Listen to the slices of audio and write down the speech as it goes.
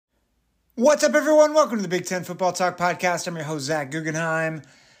What's up, everyone? Welcome to the Big Ten Football Talk Podcast. I'm your host, Zach Guggenheim.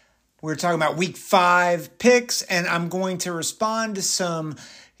 We're talking about Week 5 picks, and I'm going to respond to some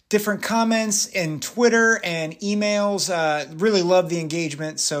different comments in Twitter and emails. Really love the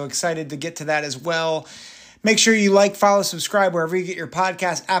engagement, so excited to get to that as well. Make sure you like, follow, subscribe wherever you get your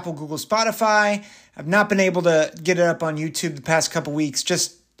podcast, Apple, Google, Spotify. I've not been able to get it up on YouTube the past couple weeks,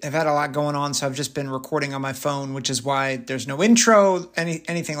 just I've had a lot going on, so I've just been recording on my phone, which is why there's no intro,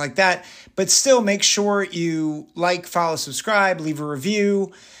 anything like that. But still, make sure you like, follow, subscribe, leave a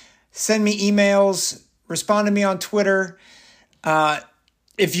review, send me emails, respond to me on Twitter.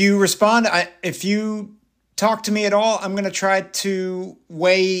 If you respond, if you talk to me at all, I'm going to try to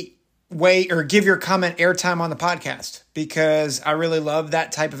weigh or give your comment airtime on the podcast, because I really love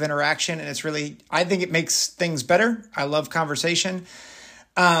that type of interaction, and I think it makes things better. I love conversation.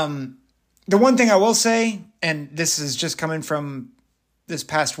 The one thing I will say, and this is just coming from this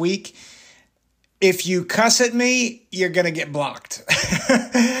past week, if you cuss at me, you're going to get blocked.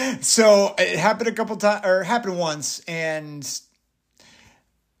 So it happened a couple times, or happened once, and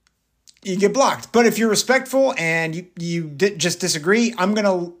you get blocked. But if you're respectful and you just disagree, I'm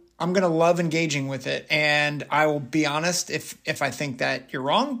going to love engaging with it. And I will be honest if I think that you're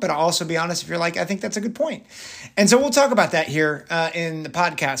wrong, but I'll also be honest if you're like, I think that's a good point. And so we'll talk about that here in the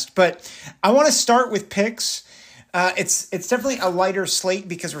podcast. But I want to start with picks. It's definitely a lighter slate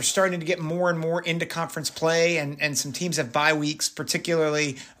because we're starting to get more and more into conference play, and some teams have bye weeks,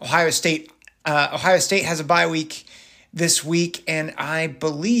 particularly Ohio State. Ohio State has a bye week this week, and I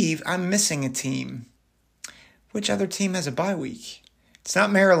believe I'm missing a team. Which other team has a bye week? It's not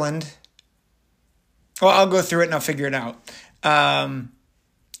Maryland. Well, I'll go through it and I'll figure it out.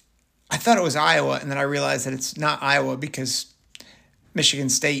 I thought it was Iowa, and then I realized that it's not Iowa because Michigan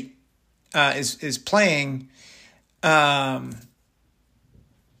State is playing.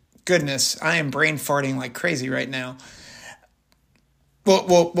 Goodness, I am brain farting like crazy right now.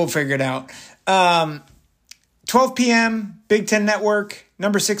 We'll figure it out. 12 p.m. Big Ten Network.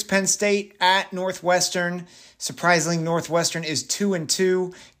 Number 6 Penn State at Northwestern. Surprisingly, Northwestern is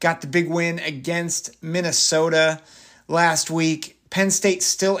 2-2. Got the big win against Minnesota last week. Penn State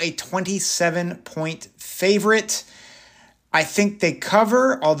still a 27-point favorite. I think they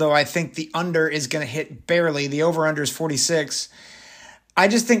cover, although I think the under is going to hit barely. The over-under is 46. I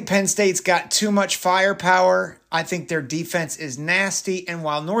just think Penn State's got too much firepower. I think their defense is nasty. And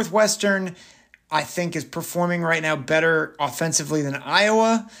while Northwestern, I think, is performing right now better offensively than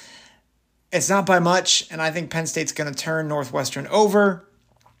Iowa, it's not by much, and I think Penn State's going to turn Northwestern over.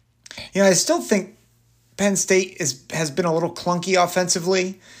 I still think Penn State has been a little clunky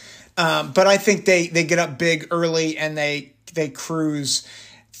offensively, but I think they get up big early and they cruise.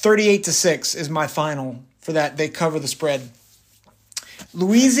 38-6 is my final for that. They cover the spread.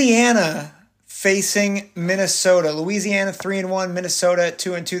 Louisiana facing Minnesota. Louisiana 3-1, Minnesota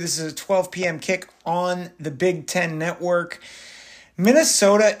 2-2. This is a 12 p.m. kick on the Big Ten Network.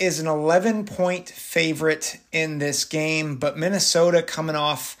 Minnesota is an 11-point favorite in this game, but Minnesota coming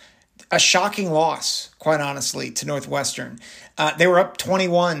off a shocking loss, quite honestly, to Northwestern. They were up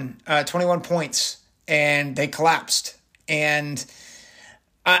 21 points, and they collapsed. And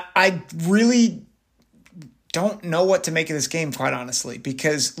I really don't know what to make of this game, quite honestly,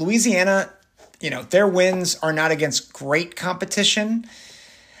 because Louisiana, their wins are not against great competition.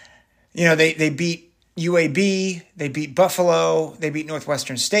 They beat UAB, they beat Buffalo, they beat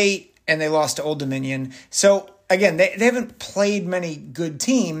Northwestern State, and they lost to Old Dominion. So, again, they haven't played many good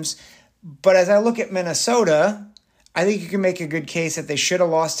teams, but as I look at Minnesota, I think you can make a good case that they should have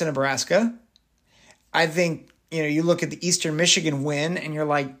lost to Nebraska. I think, you look at the Eastern Michigan win, and you're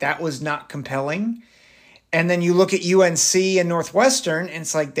like, that was not compelling. And then you look at UNC and Northwestern, and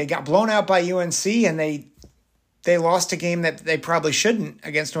it's like they got blown out by UNC, and they lost a game that they probably shouldn't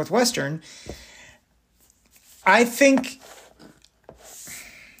against Northwestern. I think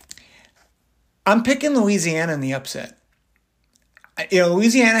I'm picking Louisiana in the upset.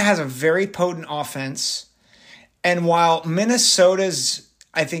 Louisiana has a very potent offense, and while Minnesota's,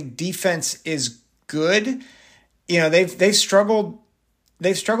 I think, defense is good, they've struggled.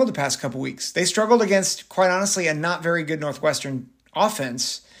 They've struggled the past couple weeks. They struggled against, quite honestly, a not very good Northwestern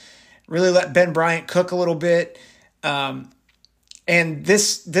offense. Really let Ben Bryant cook a little bit. And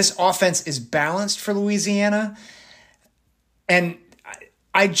this offense is balanced for Louisiana. And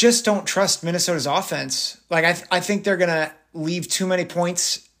I just don't trust Minnesota's offense. Like, I think they're going to leave too many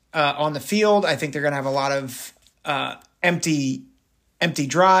points on the field. I think they're going to have a lot of empty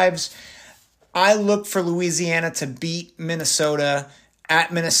drives. I look for Louisiana to beat Minnesota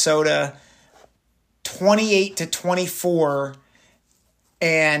at Minnesota 28-24.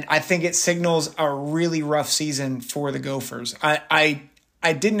 And I think it signals a really rough season for the Gophers. I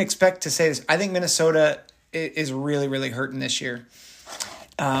didn't expect to say this. I think Minnesota is really, really hurting this year.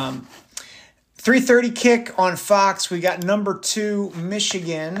 3:30 kick on Fox. We got number 2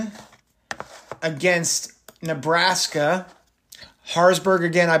 Michigan against Nebraska. Harsberg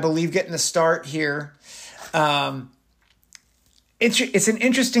again, I believe, getting the start here. It's an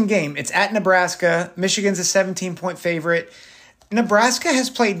interesting game. It's at Nebraska. Michigan's a 17-point favorite. Nebraska has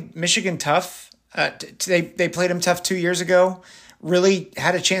played Michigan tough. They played them tough 2 years ago. Really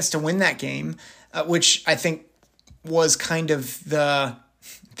had a chance to win that game, which I think was kind of the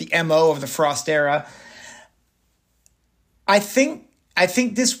MO of the Frost era. I think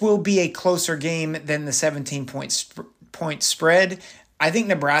this will be a closer game than the 17-point spread. I think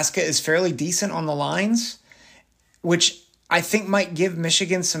Nebraska is fairly decent on the lines, which I think might give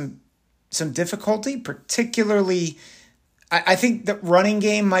Michigan some difficulty, particularly I think the running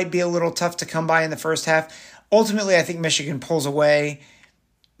game might be a little tough to come by in the first half. Ultimately, I think Michigan pulls away.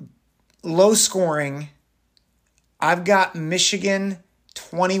 Low scoring. I've got Michigan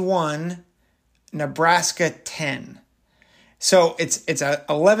 21, Nebraska 10. So it's a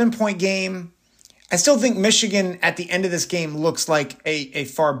 11-point game. I still think Michigan at the end of this game looks like a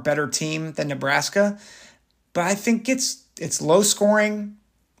far better team than Nebraska, but I think it's low scoring.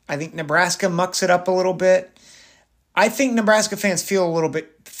 I think Nebraska mucks it up a little bit. I think Nebraska fans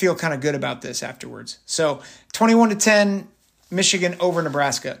feel kind of good about this afterwards. So 21-10, Michigan over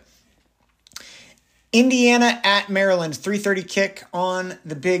Nebraska. Indiana at Maryland, 3:30 kick on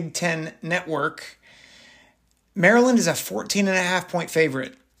the Big Ten Network. Maryland is a 14.5-point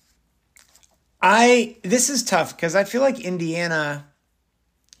favorite. This is tough because I feel like Indiana.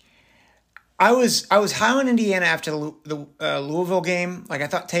 I was high on Indiana after the Louisville game. Like I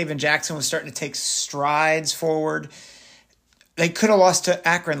thought Taven Jackson was starting to take strides forward. They could have lost to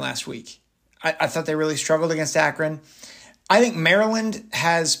Akron last week. I thought they really struggled against Akron. I think Maryland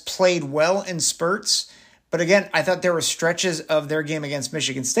has played well in spurts, but again, I thought there were stretches of their game against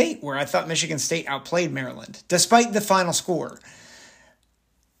Michigan State where I thought Michigan State outplayed Maryland, despite the final score.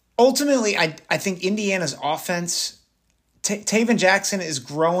 Ultimately, I think Indiana's offense, Taven Jackson is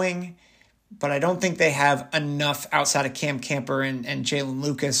growing, but I don't think they have enough outside of Cam Camper and Jalen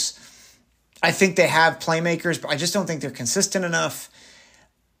Lucas. I think they have playmakers, but I just don't think they're consistent enough.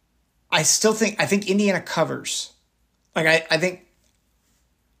 I think Indiana covers. Like I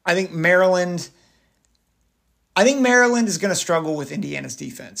think Maryland is going to struggle with Indiana's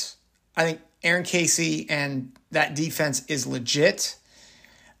defense. I think Aaron Casey and that defense is legit.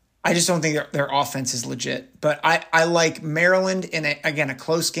 I just don't think their offense is legit. But I like Maryland in a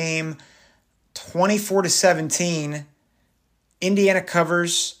close game, 24-17. Indiana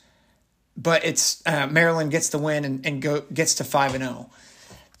covers, but it's Maryland gets the win and gets to 5-0.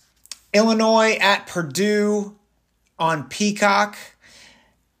 Illinois at Purdue on Peacock.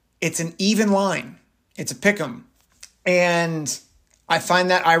 It's an even line. It's a pick'em. And I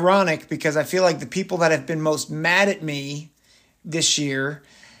find that ironic because I feel like the people that have been most mad at me this year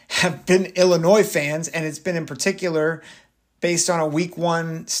have been Illinois fans, and it's been in particular based on a week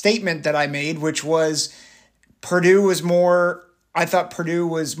 1 statement that I made, which was I thought Purdue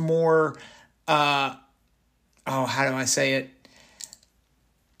was more, how do I say it?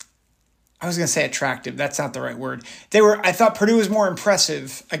 I was going to say attractive. That's not the right word. I thought Purdue was more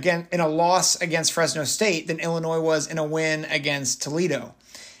impressive again in a loss against Fresno State than Illinois was in a win against Toledo.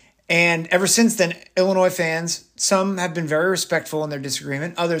 And ever since then, Illinois fans, some have been very respectful in their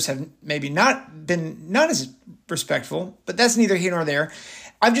disagreement. Others have maybe not as respectful, but that's neither here nor there.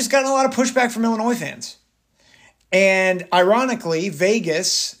 I've just gotten a lot of pushback from Illinois fans. And ironically,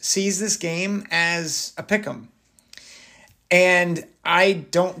 Vegas sees this game as a pick'em. And I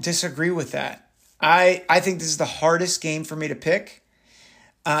don't disagree with that. I think this is the hardest game for me to pick.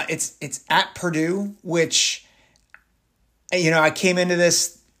 It's at Purdue, which, I came into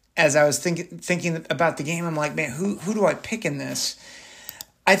this as I was thinking about the game. I'm like, man, who do I pick in this?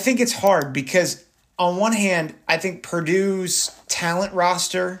 I think it's hard because on one hand, I think Purdue's talent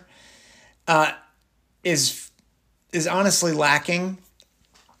roster is honestly lacking.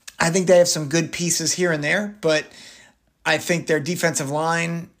 I think they have some good pieces here and there, but I think their defensive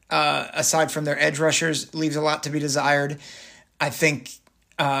line, aside from their edge rushers, leaves a lot to be desired. I think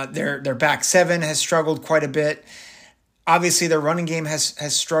their back seven has struggled quite a bit. Obviously, their running game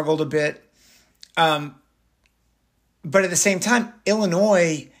has struggled a bit. But at the same time,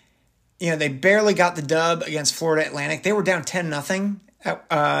 Illinois, they barely got the dub against Florida Atlantic. They were down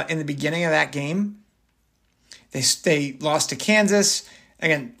 10-0 in the beginning of that game. They lost to Kansas.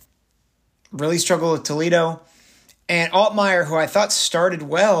 Again, really struggled with Toledo. And Altmaier, who I thought started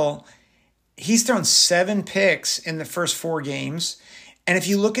well, he's thrown 7 picks in the first 4 games. And if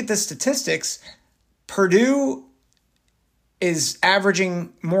you look at the statistics, Purdue is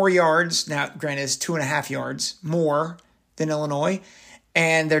averaging more yards. Now, granted, it's 2.5 yards more than Illinois.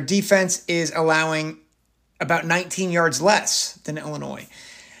 And their defense is allowing about 19 yards less than Illinois.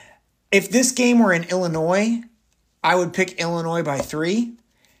 If this game were in Illinois, I would pick Illinois by 3.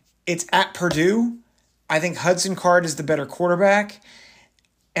 It's at Purdue. I think Hudson Card is the better quarterback.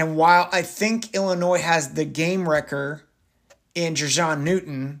 And while I think Illinois has the game wrecker in Jer'Zhan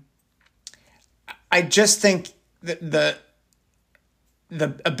Newton, I just think that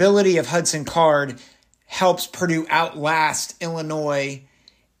the ability of Hudson Card helps Purdue outlast Illinois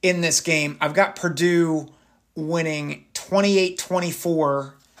in this game. I've got Purdue winning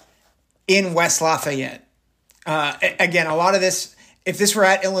 28-24 in West Lafayette. Again, a lot of this, if this were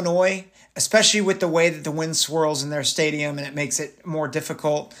at Illinois, especially with the way that the wind swirls in their stadium and it makes it more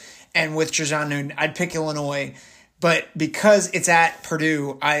difficult, and with Jer'Zhan Newton, I'd pick Illinois. But because it's at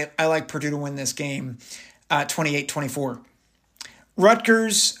Purdue, I like Purdue to win this game 28-24.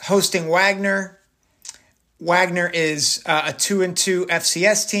 Rutgers hosting Wagner. Wagner is a 2-2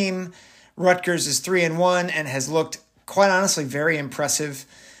 FCS team. Rutgers is 3-1 and has looked, quite honestly, very impressive.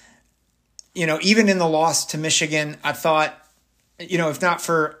 Even in the loss to Michigan, I thought, if not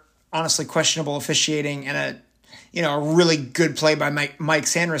for honestly questionable officiating and a really good play by Mike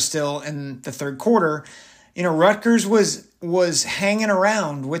Sanderstill in the third quarter, Rutgers was hanging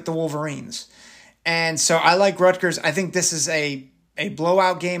around with the Wolverines. And so I like Rutgers. I think this is a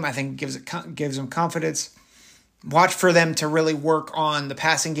blowout game. I think it gives them confidence. Watch for them to really work on the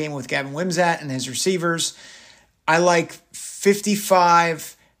passing game with Gavin Wimsatt and his receivers. I like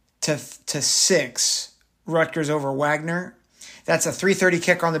 55-6 Rutgers over Wagner. That's a 3:30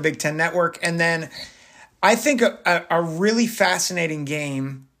 kick on the Big Ten Network. And then I think a really fascinating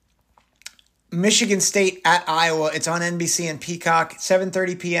game, Michigan State at Iowa. It's on NBC and Peacock,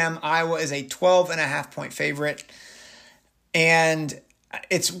 7:30 p.m. Iowa is a 12.5-point favorite. And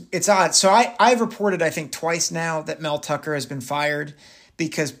it's odd. So I've reported, I think, twice now that Mel Tucker has been fired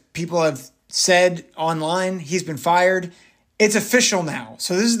because people have said online he's been fired. It's official now.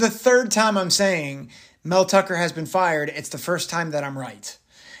 So this is the third time I'm saying Mel Tucker has been fired. It's the first time that I'm right.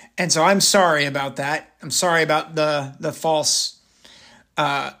 And so I'm sorry about that. I'm sorry about the false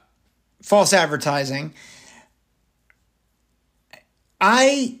advertising.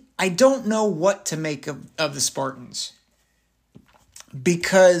 I don't know what to make of the Spartans,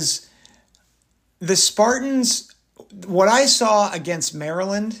 because the Spartans, what I saw against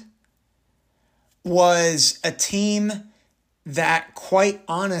Maryland was a team that, quite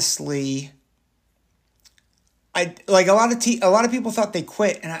honestly, a lot of people thought they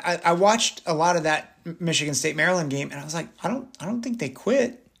quit, and I watched a lot of that Michigan State Maryland game, and I was like, I don't think they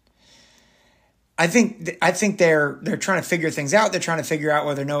quit. I think they're trying to figure things out. They're trying to figure out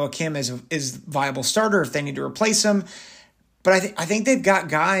whether Noah Kim is viable starter, if they need to replace him. But I think they've got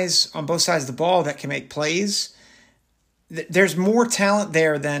guys on both sides of the ball that can make plays. There's more talent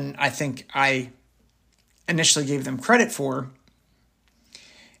there than I think I initially gave them credit for.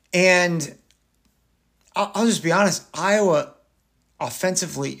 And I'll just be honest, Iowa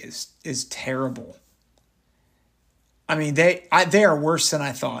offensively is terrible. I mean, they are worse than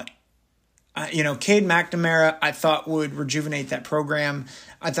I thought. Cade McNamara, I thought would rejuvenate that program.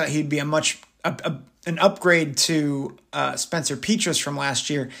 I thought he'd be an upgrade to Spencer Petras from last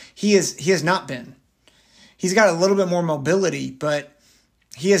year. He has not been. He's got a little bit more mobility, but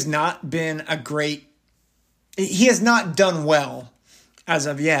he has not been he has not done well as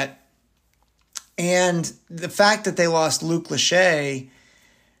of yet. And the fact that they lost Luke Lachey,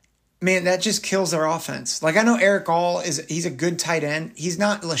 man, that just kills their offense. Like, I know Eric All he's a good tight end. He's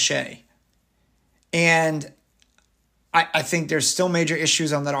not Lachey. And I think there's still major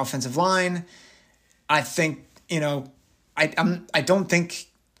issues on that offensive line. I think, I don't think,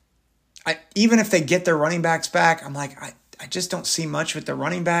 even if they get their running backs back, I'm like, I just don't see much with the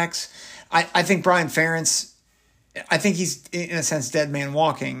running backs. I think Brian Ferentz, I think he's, in a sense, dead man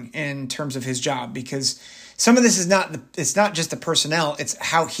walking in terms of his job, because some of this it's not just the personnel, it's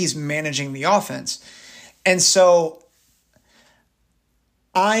how he's managing the offense. And so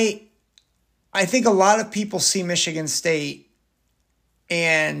I think a lot of people see Michigan State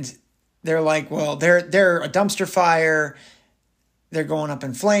and they're like, well, they're a dumpster fire. They're going up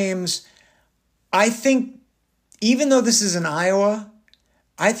in flames. I think even though this is in Iowa,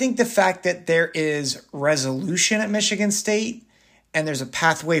 I think the fact that there is resolution at Michigan State and there's a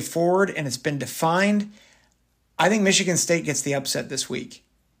pathway forward and it's been defined, I think Michigan State gets the upset this week.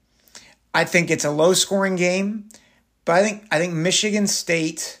 I think it's a low-scoring game, but I think Michigan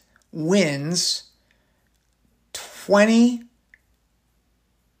State wins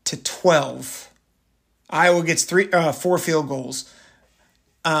 20-12. Iowa gets 4 field goals.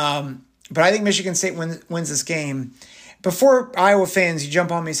 But I think Michigan State wins this game. Before Iowa fans, you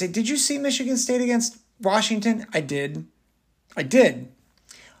jump on me and say, did you see Michigan State against Washington? I did.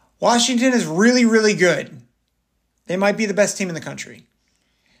 Washington is really, really good. They might be the best team in the country.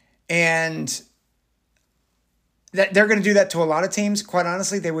 And that they're going to do that to a lot of teams. Quite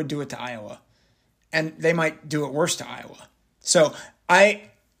honestly, they would do it to Iowa. And they might do it worse to Iowa. So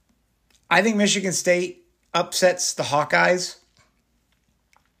I think Michigan State upsets the Hawkeyes.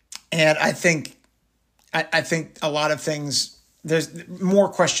 And I think a lot of things, there's more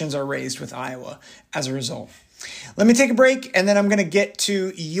questions are raised with Iowa as a result. Let me take a break, and then I'm going to get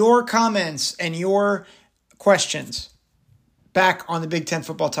to your comments and your questions back on the Big Ten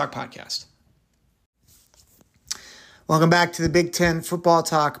Football Talk podcast. Welcome back to the Big Ten Football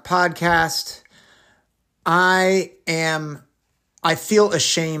Talk podcast. I feel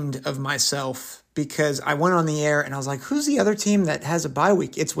ashamed of myself because I went on the air and I was like, who's the other team that has a bye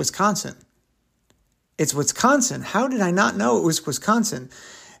week? It's Wisconsin. How did I not know it was Wisconsin?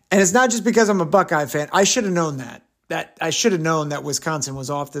 And it's not just because I'm a Buckeye fan. I should have known that. I should have known that Wisconsin was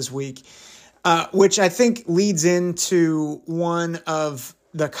off this week, which I think leads into one of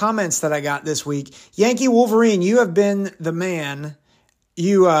the comments that I got this week. Yankee Wolverine, you have been the man.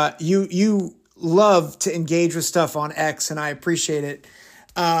 You love to engage with stuff on X, and I appreciate it.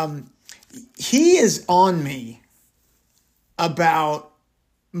 He is on me about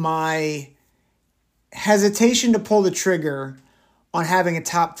my hesitation to pull the trigger on having a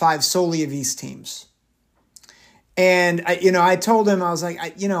top 5 solely of East teams. And I told him, I was like,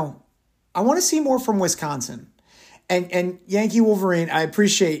 I want to see more from Wisconsin. And Yankee Wolverine, I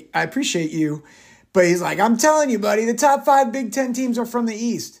appreciate you, but he's like, I'm telling you, buddy, the top 5 Big Ten teams are from the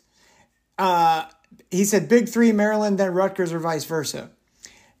East. He said Big 3, Maryland, then Rutgers, or vice versa.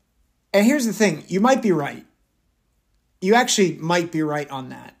 And here's the thing, you might be right. You actually might be right on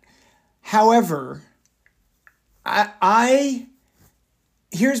that. However,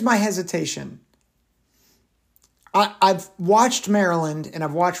 here's my hesitation. I've watched Maryland and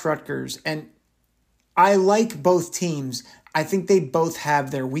I've watched Rutgers, and I like both teams. I think they both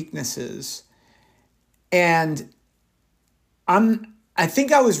have their weaknesses. And I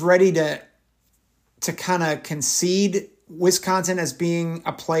think I was ready to kind of concede Wisconsin as being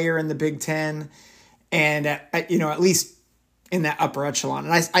a player in the Big Ten and, at least in that upper echelon.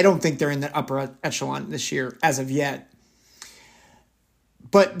 And I don't think they're in the upper echelon this year as of yet.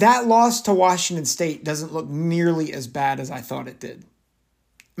 But that loss to Washington State doesn't look nearly as bad as I thought it did.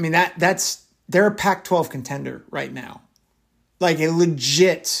 I mean, they're a Pac-12 contender right now. Like a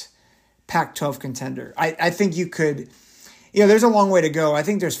legit Pac-12 contender. I think you could, there's a long way to go. I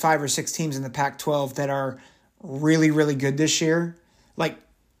think there's 5 or 6 teams in the Pac-12 that are really, really good this year, like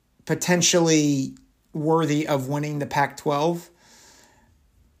potentially worthy of winning the Pac-12.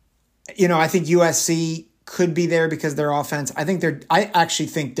 I think USC could be there because their offense. I actually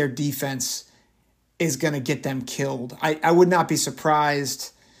think their defense is going to get them killed. I would not be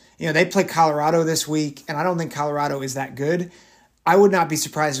surprised. They play Colorado this week, and I don't think Colorado is that good. I would not be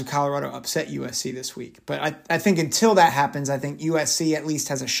surprised if Colorado upset USC this week. But I think until that happens, I think USC at least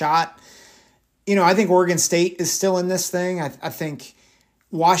has a shot. I think Oregon State is still in this thing. I think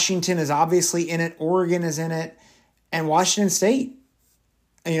Washington is obviously in it. Oregon is in it. And Washington State.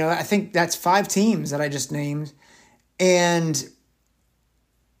 I think that's 5 teams that I just named. And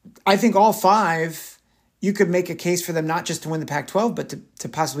I think all 5, you could make a case for them not just to win the Pac-12, but to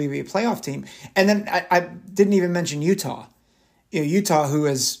possibly be a playoff team. And then I didn't even mention Utah. Utah, who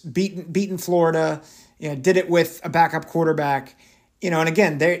has beaten Florida, did it with a backup quarterback. And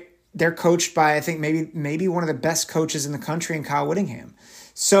again, they're coached by, I think, maybe one of the best coaches in the country in Kyle Whittingham.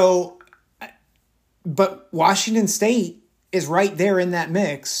 So, but Washington State is right there in that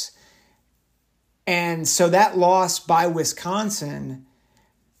mix. And so that loss by Wisconsin,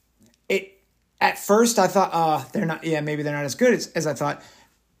 at first I thought, maybe they're not as good as I thought.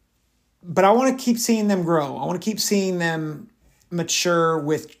 But I want to keep seeing them grow. I want to keep seeing them mature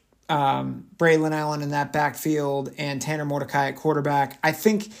with Braylon Allen in that backfield and Tanner Mordecai at quarterback. I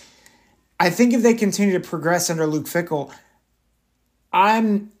think if they continue to progress under Luke Fickell,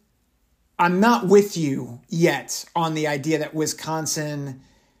 I'm not with you yet on the idea that Wisconsin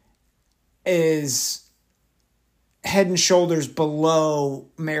is head and shoulders below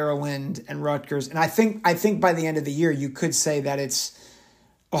Maryland and Rutgers. And I think by the end of the year, you could say that it's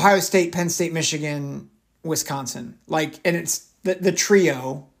Ohio State, Penn State, Michigan, Wisconsin. And it's the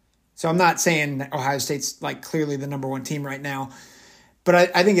trio, So I'm not saying Ohio State's like clearly the number one team right now, but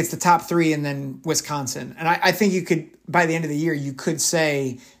I think it's the top three and then Wisconsin. And I think you could, by the end of the year, you could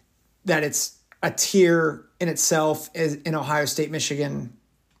say that it's a tier in itself in Ohio State, Michigan,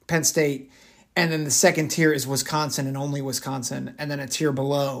 Penn State, and then the second tier is Wisconsin and only Wisconsin, and then a tier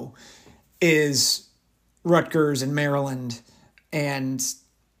below is Rutgers and Maryland and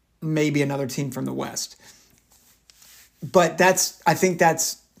maybe another team from the West. But I think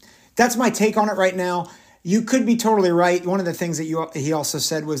that's my take on it right now. You could be totally right. One of the things that he also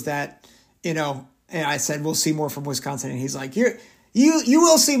said was that, and I said, we'll see more from Wisconsin. And he's like, you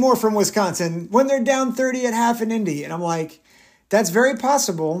will see more from Wisconsin when they're down 30 at half in Indy. And I'm like, that's very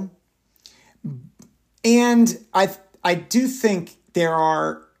possible. And I do think there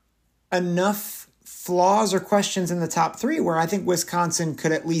are enough flaws or questions in the top three where I think Wisconsin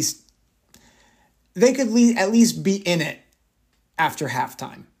could at least be in it after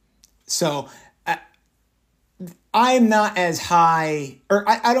halftime. So I'm not as high, or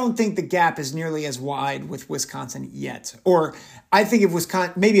I don't think the gap is nearly as wide with Wisconsin yet. Or I think if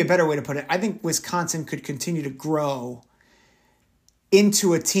Wisconsin, maybe a better way to put it, I think Wisconsin could continue to grow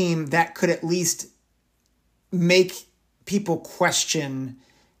into a team that could at least make people question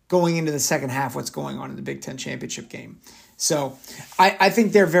going into the second half what's going on in the Big Ten championship game. So I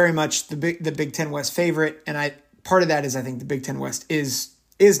think they're very much the Big Ten West favorite, and part of that is I think the Big Ten West is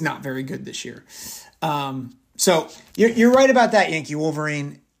not very good this year. So you're right about that, Yankee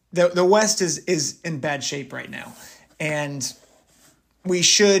Wolverine. The West is in bad shape right now, and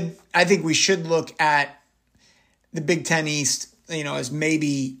I think we should look at the Big Ten East, as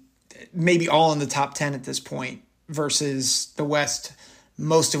maybe all in the top 10 at this point versus the West,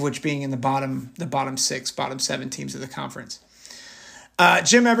 most of which being in the bottom 6, bottom 7 teams of the conference.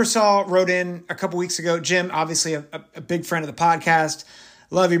 Jim Ebersol wrote in a couple weeks ago. Jim, obviously a big friend of the podcast.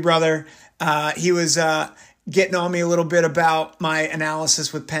 Love you, brother. He was getting on me a little bit about my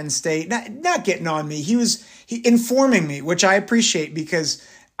analysis with Penn State. Not getting on me. He informing me, which I appreciate because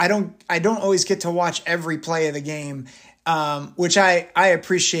I don't always get to watch every play of the game, which I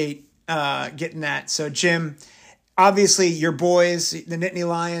appreciate getting that. So Jim, obviously your boys, the Nittany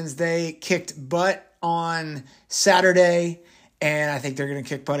Lions, they kicked butt on Saturday, and I think they're going to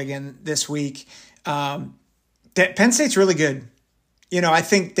kick butt again this week. Penn State's really good. I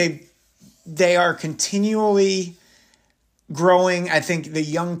think they are continually growing. I think the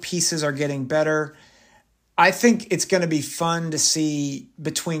young pieces are getting better. I think it's going to be fun to see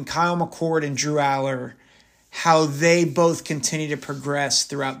between Kyle McCord and Drew Aller how they both continue to progress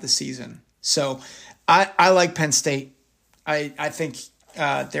throughout the season. So I like Penn State. I think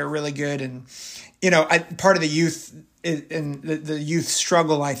they're really good. And, part of the youth and the youth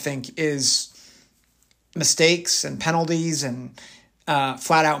struggle, I think, is mistakes and penalties and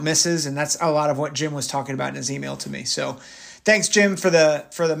flat out misses. And that's a lot of what Jim was talking about in his email to me. So thanks, Jim, for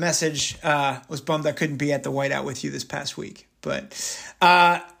the message. Was bummed I couldn't be at the whiteout with you this past week. But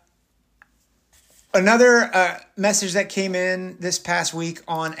another message that came in this past week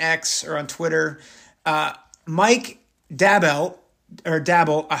on X or on Twitter, Mike Dabble,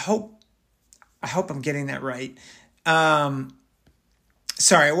 I hope I'm getting that right.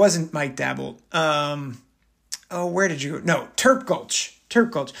 Sorry, it wasn't Mike Dabble. Where did you go? No, Terp Gulch.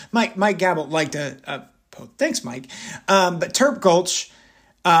 Mike Gabble liked a post. Thanks, Mike. But Terp Gulch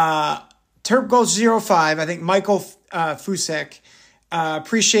 05, I think Michael Fusek,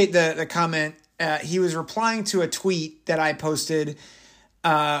 appreciate the comment. He was replying to a tweet that I posted,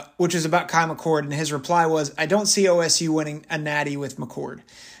 which was about Kyle McCord, and his reply was, I don't see OSU winning a natty with McCord.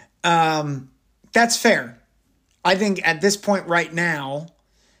 That's fair. I think at this point right now,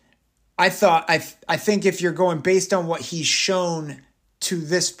 I think if you're going based on what he's shown to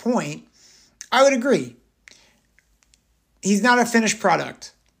this point, I would agree. He's not a finished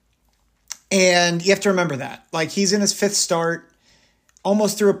product. And you have to remember that. Like, he's in his 5th start,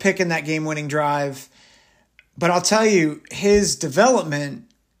 almost threw a pick in that game-winning drive. But I'll tell you, his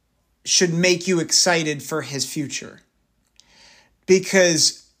development should make you excited for his future.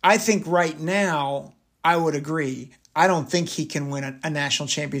 Because I think right now, I would agree, I don't think he can win a national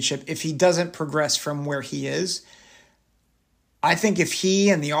championship if he doesn't progress from where he is. I think if he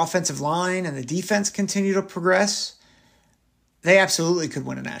and the offensive line and the defense continue to progress, they absolutely could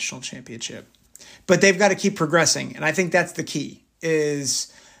win a national championship. But they've got to keep progressing, and I think that's the key,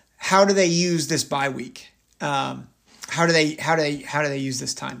 is how do they use this bye week? How do they use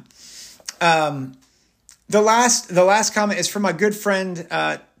this time? The last comment is from my good friend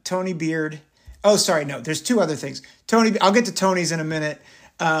Tony Beard. Oh, sorry, no, there's 2 other things. Tony, I'll get to Tony's in a minute.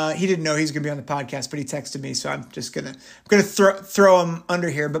 He didn't know he was going to be on the podcast, but he texted me, so I'm just gonna throw him under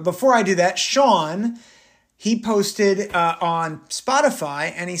here. But before I do that, Sean, he posted on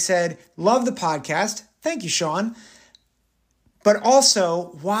Spotify, and he said, "Love the podcast." Thank you, Sean. But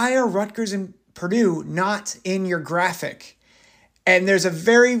also, why are Rutgers and Purdue not in your graphic? And there's a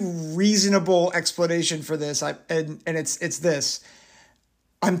very reasonable explanation for this. And it's this.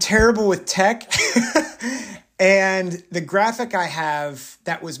 I'm terrible with tech. And the graphic I have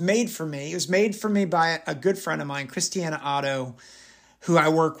that was made for me, it was made for me by a good friend of mine, Christiana Otto, who I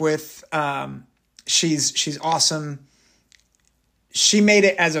work with. She's awesome. She made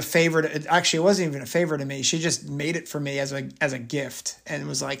it as a favor. Actually, it wasn't even a favor to me. She just made it for me as a gift and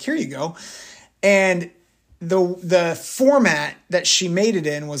was like, here you go. And the format that she made it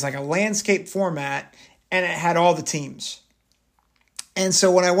in was like a landscape format, and it had all the teams. And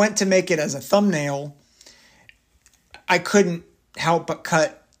so when I went to make it as a thumbnail, I couldn't help but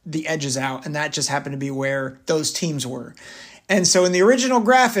cut the edges out, and that just happened to be where those teams were. And so in the original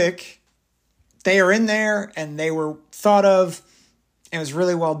graphic, they are in there, and they were thought of. It was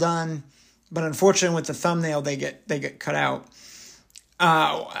really well done, but unfortunately with the thumbnail, they get cut out.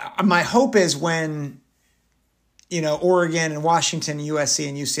 My hope is when, Oregon and Washington, USC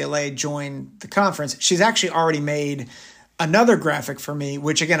and UCLA join the conference, she's actually already made another graphic for me,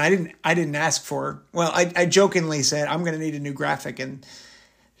 which again, I didn't ask for. Well, I jokingly said, I'm going to need a new graphic. And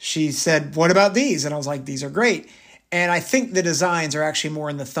she said, what about these? And I was like, these are great. And I think the designs are actually more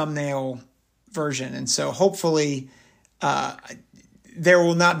in the thumbnail version. And so hopefully, there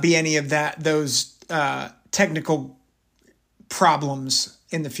will not be any of those technical problems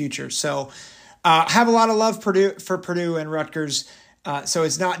in the future. So have a lot of love for Purdue and Rutgers. So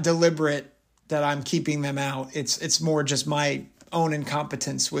it's not deliberate that I'm keeping them out. It's more just my own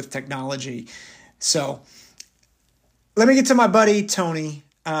incompetence with technology. So let me get to my buddy, Tony.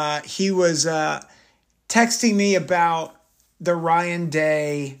 He was texting me about the Ryan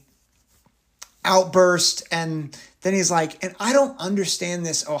Day outburst, and then he's like, and I don't understand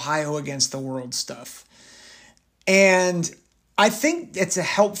this Ohio against the world stuff. And I think it's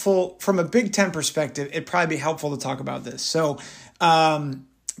from a Big Ten perspective, it'd probably be helpful to talk about this. So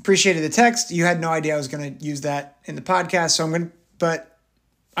appreciated the text. You had no idea I was going to use that in the podcast. So I'm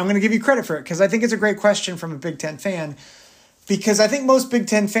going to give you credit for it, because I think it's a great question from a Big Ten fan, because I think most Big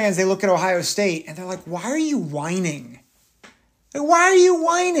Ten fans, they look at Ohio State and they're like, why are you whining? Like, why are you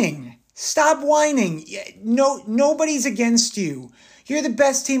whining? Stop whining. No, nobody's against you. You're the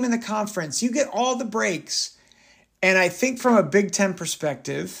best team in the conference. You get all the breaks. And I think from a Big Ten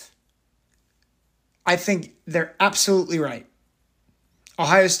perspective, I think they're absolutely right.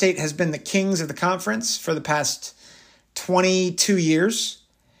 Ohio State has been the kings of the conference for the past 22 years.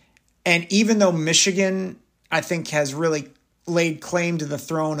 And even though Michigan, I think, has really laid claim to the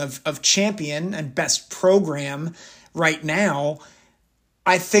throne of champion and best program right now,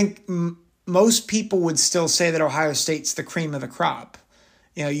 I think most people would still say that Ohio State's the cream of the crop.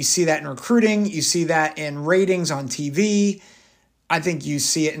 You see that in recruiting. You see that in ratings on TV. I think you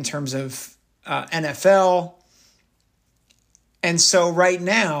see it in terms of NFL. And so right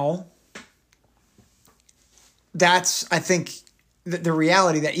now, that's, I think, the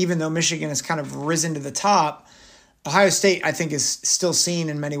reality, that even though Michigan has kind of risen to the top, Ohio State, I think, is still seen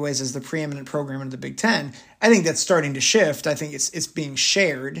in many ways as the preeminent program in the Big Ten. I think that's starting to shift. I think it's being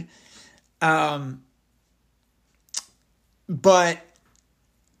shared. But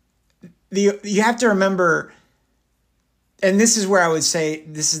you have to remember, and this is where I would say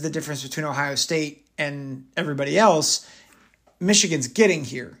this is the difference between Ohio State and everybody else. Michigan's getting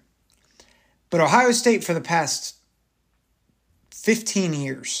here. But Ohio State, for the past 15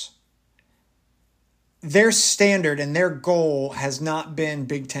 years, their standard and their goal has not been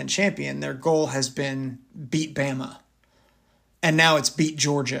Big Ten champion. Their goal has been beat Bama. And now it's beat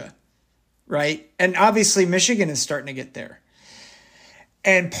Georgia, right? And obviously Michigan is starting to get there.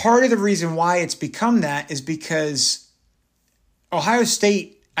 And part of the reason why it's become that is because Ohio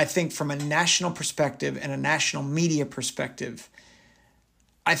State, I think, from a national perspective and a national media perspective,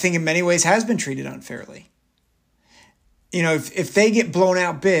 I think in many ways has been treated unfairly. If they get blown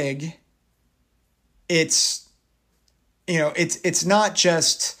out big, it's not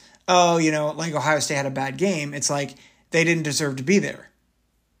just, like Ohio State had a bad game. It's like they didn't deserve to be there.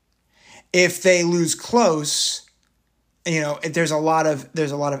 If they lose close, there's a lot of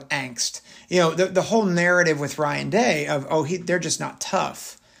angst. The whole narrative with Ryan Day of, they're just not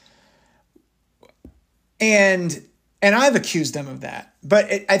tough. And I've accused them of that.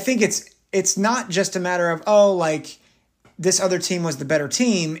 But I think it's not just a matter of, this other team was the better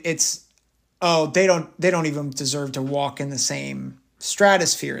team. It's, they don't even deserve to walk in the same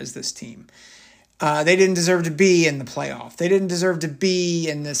stratosphere as this team. They didn't deserve to be in the playoff. They didn't deserve to be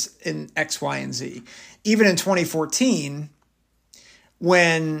in X, Y, and Z. Even in 2014,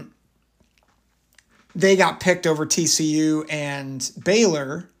 when they got picked over TCU and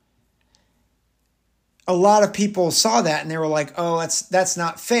Baylor, a lot of people saw that and they were like, oh, that's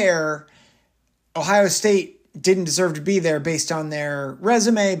not fair. Ohio State didn't deserve to be there based on their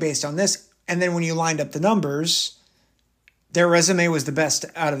resume, based on this. And then when you lined up the numbers, their resume was the best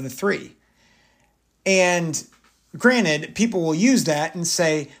out of the three. And granted, people will use that and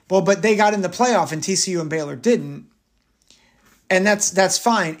say, well, but they got in the playoff and TCU and Baylor didn't. And that's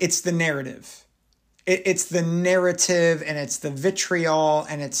fine. It's the narrative. It's the narrative and it's the vitriol,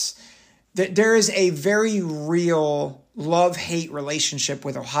 and there is a very real love-hate relationship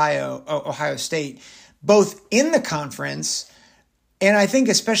with Ohio State, both in the conference and I think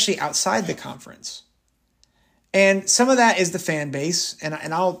especially outside the conference. And some of that is the fan base,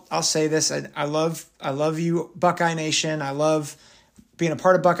 and I'll say this: I love you, Buckeye Nation. I love being a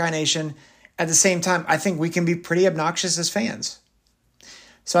part of Buckeye Nation. At the same time, I think we can be pretty obnoxious as fans.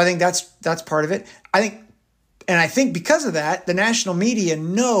 So I think that's part of it. I think because of that, the national media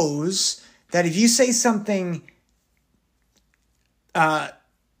knows that if you say something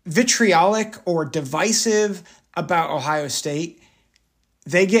vitriolic or divisive about Ohio State,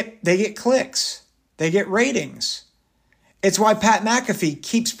 they get clicks. They get ratings. It's why Pat McAfee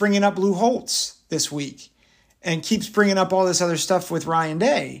keeps bringing up Lou Holtz this week and keeps bringing up all this other stuff with Ryan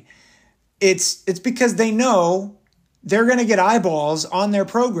Day. It's because they know they're going to get eyeballs on their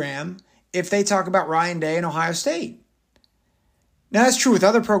program if they talk about Ryan Day and Ohio State. Now, that's true with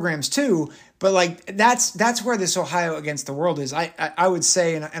other programs too, but like that's where this Ohio against the world is. I would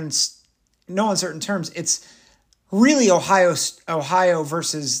say, and no uncertain terms, it's really Ohio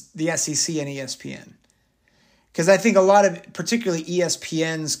versus the SEC and ESPN. Because I think a lot of, particularly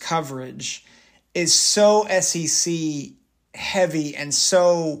ESPN's coverage, is so SEC heavy and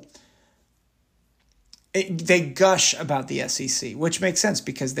so they gush about the SEC, which makes sense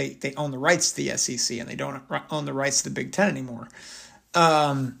because they own the rights to the SEC and they don't own the rights to the Big Ten anymore.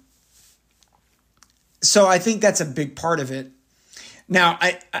 So I think that's a big part of it. Now,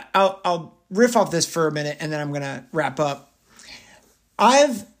 I'll riff off this for a minute and then I'm going to wrap up.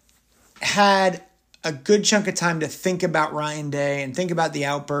 I've had a good chunk of time to think about Ryan Day and think about the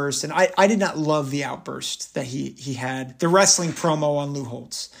outburst. And I did not love the outburst that he had, the wrestling promo on Lou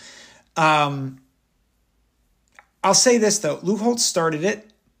Holtz. I'll say this, though. Lou Holtz started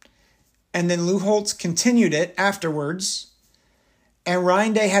it, and then Lou Holtz continued it afterwards. And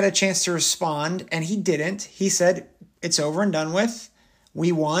Ryan Day had a chance to respond, and he didn't. He said, it's over and done with.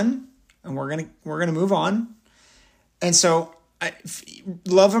 We won, and we're gonna move on. And so,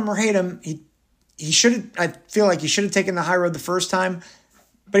 love him or hate him, he should have. I feel like he should have taken the high road the first time,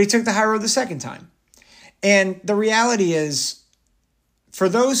 but he took the high road the second time. And the reality is, for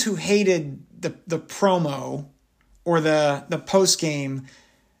those who hated the promo or the post game,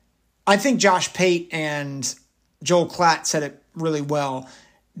 I think Josh Pate and Joel Klatt said it really well.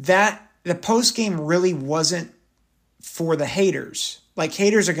 That the post game really wasn't for the haters. Like,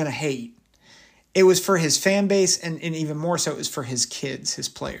 haters are going to hate. It was for his fan base, and even more so, it was for his kids, his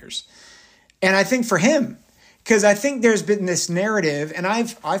players. And I think for him, because I think there's been this narrative, and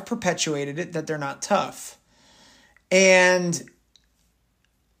I've perpetuated it, that they're not tough. And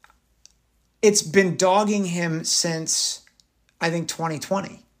it's been dogging him since, I think,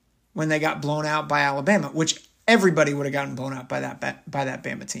 2020, when they got blown out by Alabama, which everybody would have gotten blown out by that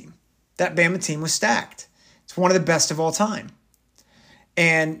Bama team. That Bama team was stacked. It's one of the best of all time.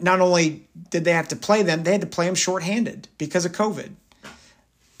 And not only did they have to play them, they had to play them shorthanded because of COVID.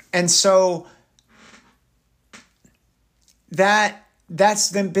 And so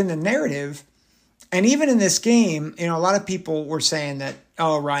that's been the narrative. And even in this game, a lot of people were saying that,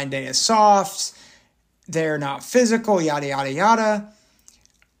 oh, Ryan Day is soft, they're not physical, yada, yada, yada.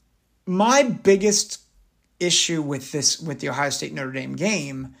 My biggest issue with the Ohio State Notre Dame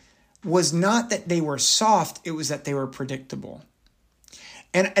game was not that they were soft, it was that they were predictable.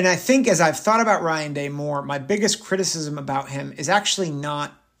 And I think as I've thought about Ryan Day more, my biggest criticism about him is actually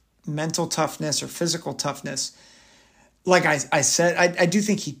not mental toughness or physical toughness. Like I said, I do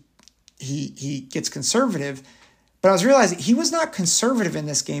think he gets conservative, but I was realizing he was not conservative in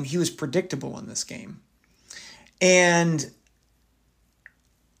this game. He was predictable in this game. And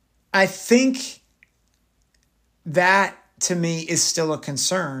I think that, to me, is still a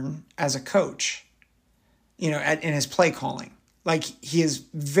concern as a coach, in his play calling. Like, he is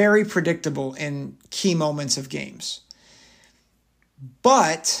very predictable in key moments of games.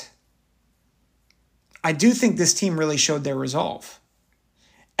 But I do think this team really showed their resolve.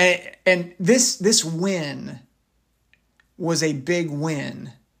 And this win was a big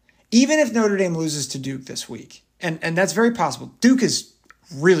win, even if Notre Dame loses to Duke this week. And that's very possible. Duke is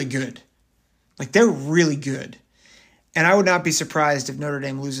really good. Like, they're really good. And I would not be surprised if Notre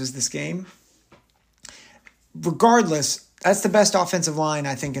Dame loses this game. Regardless, that's the best offensive line,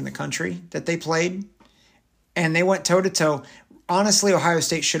 I think, in the country that they played. And they went toe-to-toe. Honestly, Ohio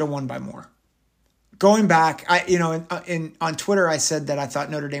State should have won by more. Going back, on Twitter, I said that I thought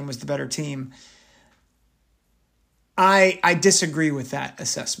Notre Dame was the better team. I disagree with that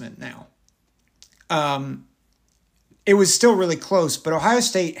assessment now. It was still really close, but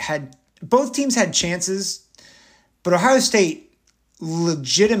both teams had chances, but Ohio State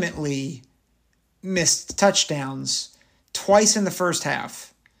legitimately missed touchdowns twice in the first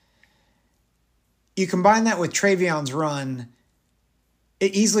half. You combine that with Travion's run,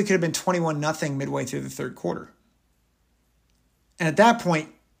 it easily could have been 21-0 midway through the third quarter. And at that point,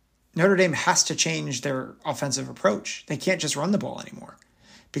 Notre Dame has to change their offensive approach. They can't just run the ball anymore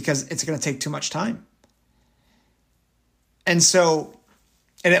because it's going to take too much time. And so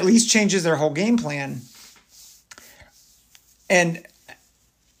it at least changes their whole game plan. And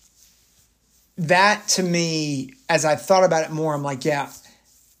that, to me, as I've thought about it more, I'm like, yeah,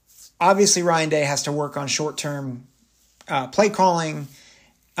 obviously Ryan Day has to work on short-term play calling,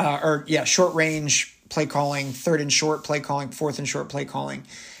 short range play calling, third and short play calling, fourth and short play calling.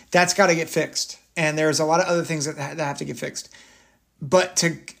 That's got to get fixed. And there's a lot of other things that have to get fixed. But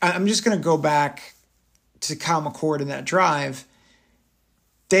I'm just going to go back to Kyle McCord in that drive.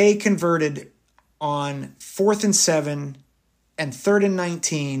 They converted on 4th and 7 and 3rd and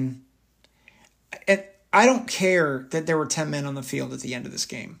 19. And I don't care that there were 10 men on the field at the end of this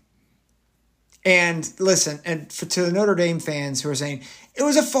game. And listen, to the Notre Dame fans who are saying it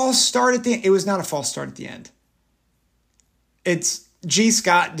was a false start at the end, it was not a false start at the end. G.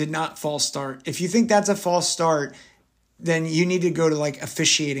 Scott did not false start. If you think that's a false start, then you need to go to like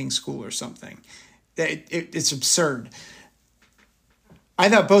officiating school or something. It's absurd. I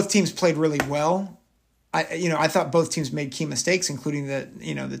thought both teams played really well. I thought both teams made key mistakes, including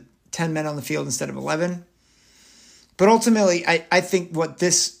the 10 men on the field instead of 11. But ultimately, I think what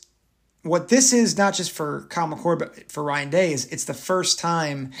this is, not just for Kyle McCord, but for Ryan Day, is it's the first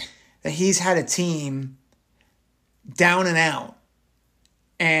time that he's had a team down and out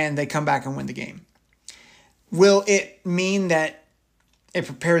and they come back and win the game. Will it mean that it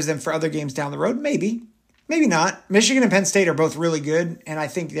prepares them for other games down the road? Maybe. Maybe not. Michigan and Penn State are both really good, and I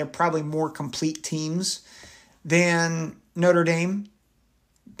think they're probably more complete teams than Notre Dame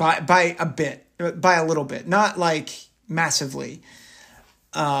by a bit, by a little bit, not like massively.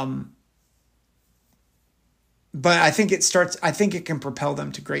 But I think it can propel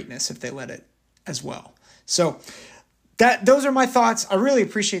them to greatness if they let it as well. So those are my thoughts. I really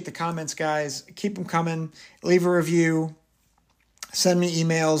appreciate the comments, guys. Keep them coming. Leave a review. Send me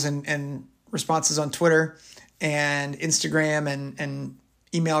emails and responses on Twitter and Instagram and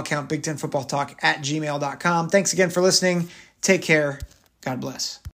email account BigTenFootballTalk@gmail.com. Thanks again for listening. Take care. God bless.